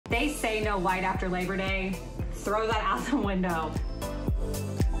They say no white after Labor Day. Throw that out the window.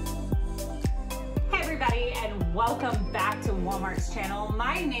 Hey everybody, and welcome back to Walmart's channel.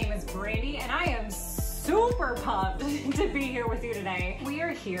 My name is Brandi, and I am super pumped to be here with you today. We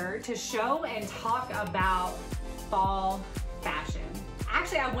are here to show and talk about fall fashion.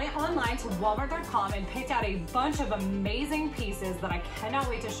 Actually, I went online to walmart.com and picked out a bunch of amazing pieces that I cannot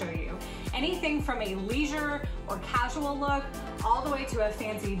wait to show you. Anything from a leisure or casual look, all the way to a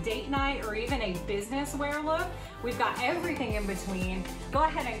fancy date night or even a business wear look. We've got everything in between. Go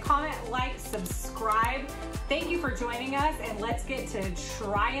ahead and comment, like, subscribe. Thank you for joining us, and let's get to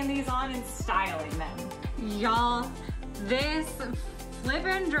trying these on and styling them. Y'all, this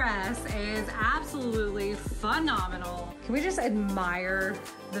flippin' dress is absolutely phenomenal. Can we just admire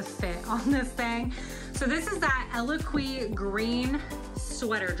the fit on this thing? So this is that Eloquii green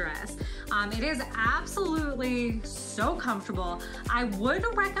sweater dress. It is absolutely so comfortable. I would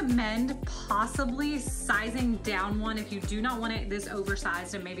recommend possibly sizing down one if you do not want it this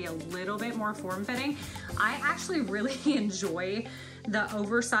oversized and maybe a little bit more form-fitting. I actually really enjoy the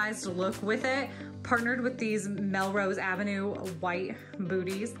oversized look with it, partnered with these Melrose Avenue white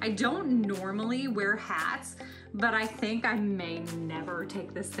booties. I don't normally wear hats, but I think I may never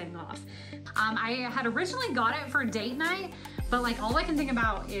take this thing off. I had originally got it for date night, but like all I can think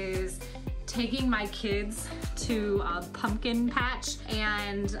about is taking my kids to a pumpkin patch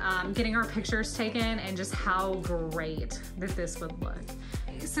and getting our pictures taken, and just how great that this would look.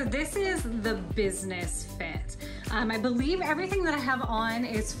 So this is the business fit. I believe everything that I have on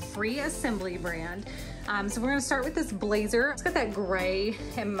is Free Assembly brand. So we're gonna start with this blazer. It's got that gray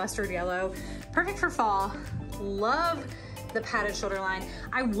and mustard yellow. Perfect for fall. Love the padded shoulder line.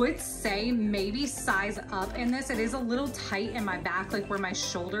 I would say maybe size up in this. It is a little tight in my back, like where my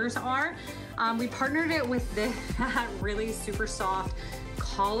shoulders are. We partnered it with this really super soft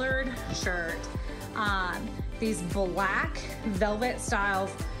collared shirt. These black velvet style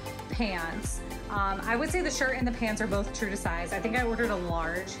pants. I would say the shirt and the pants are both true to size. I think I ordered a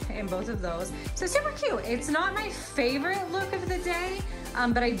large in both of those. So super cute. It's not my favorite look of the day,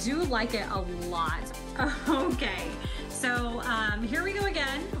 but I do like it a lot. Okay, so here we go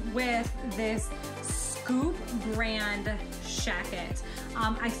again with this Scoop brand shacket.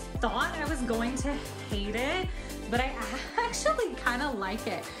 I thought I was going to hate it, but I actually kind of like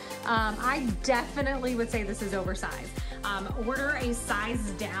it. I definitely would say this is oversized. Order a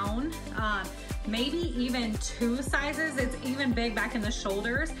size down, maybe even 2 sizes. It's even big back in the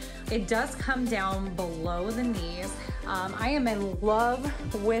shoulders. It does come down below the knees. I am in love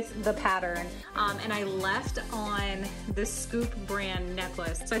with the pattern, and I left on the Scoop brand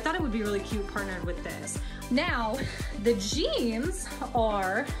necklace, so I thought it would be really cute partnered with this. Now, the jeans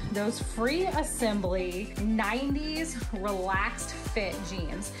are those Free Assembly 90s relaxed fit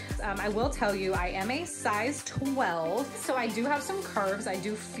jeans. I will tell you, I am a size 12, so I do have some curves. I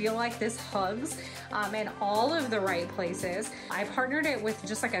do feel like this hugs in all of the right places. I partnered it with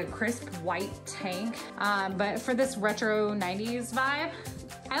just like a crisp white tank, but for this retro 90s vibe,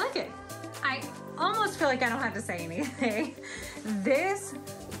 I like it. I almost feel like I don't have to say anything. This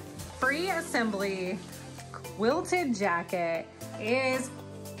Free Assembly quilted jacket is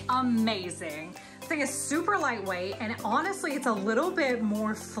amazing. This thing is super lightweight, and honestly, it's a little bit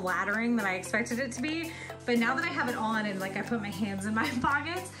more flattering than I expected it to be. But now that I have it on and like I put my hands in my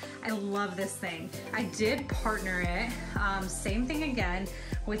pockets, I love this thing. I did partner it, same thing again,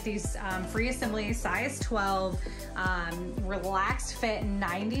 with these Free Assembly size 12 relaxed fit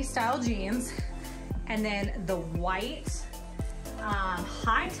 90 style jeans, and then the white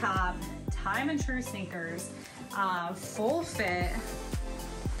high top Time and True sneakers, full fit.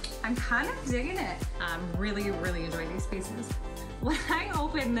 I'm kind of digging it. Really enjoying these pieces. When I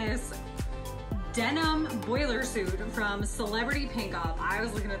opened this denim boiler suit from Celebrity Pink Up, I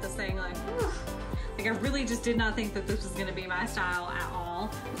was looking at this thing like, whew. Like I really just did not think that this was gonna be my style at all.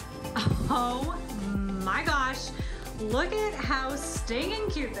 Oh my gosh, look at how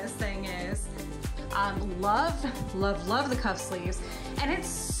stinking cute this thing is. Love the cuff sleeves, and it's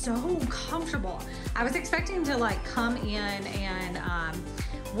so comfortable. I was expecting to like come in and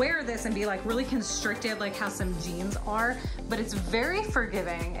wear this and be like really constricted, like how some jeans are, but it's very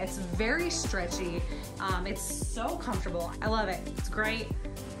forgiving. It's very stretchy. It's so comfortable. I love it. It's great.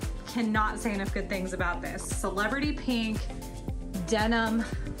 Cannot say enough good things about this. Celebrity Pink denim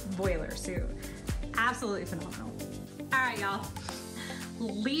boiler suit. Absolutely phenomenal. All right, y'all.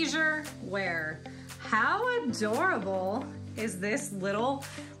 Leisure wear. How adorable is this little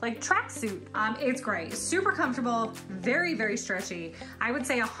like tracksuit? It's great, super comfortable, very stretchy. I would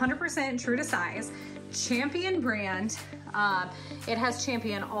say 100% true to size. Champion brand. It has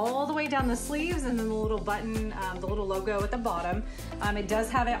Champion all the way down the sleeves, and then the little button, the little logo at the bottom. It does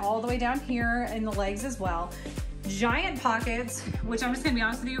have it all the way down here in the legs as well. Giant pockets, which I'm just gonna be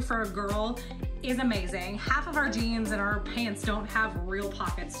honest with you, for a girl is amazing. Half of our jeans and our pants don't have real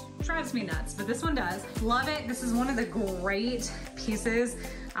pockets. Drives me nuts, but this one does. Love it. This is one of the great pieces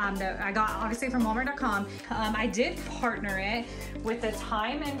that I got obviously from Walmart.com. I did partner it with the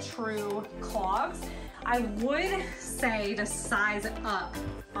Time and True clogs. I would say to size up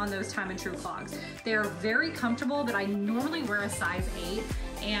on those Time and True clogs. They're very comfortable, but I normally wear a size 8.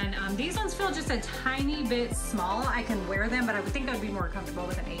 And these ones feel just a tiny bit small. I can wear them, but I would think I would be more comfortable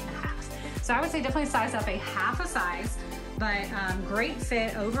with an 8.5. So I would say definitely size up a half a size, but great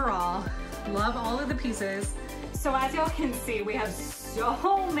fit overall. Love all of the pieces. So as y'all can see, we have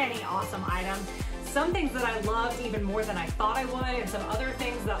so many awesome items. Some things that I loved even more than I thought I would, and some other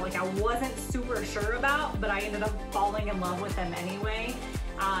things that like I wasn't super sure about, but I ended up falling in love with them anyway.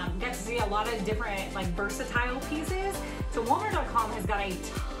 Got to see a lot of different like versatile pieces. So Walmart.com has got a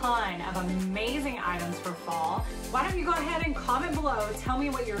ton of amazing items for fall. Why don't you go ahead and comment below, tell me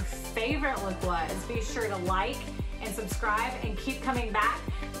what your favorite look was. Be sure to like and subscribe and keep coming back.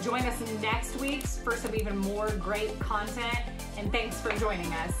 Join us next week for some even more great content, and thanks for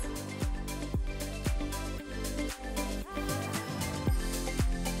joining us.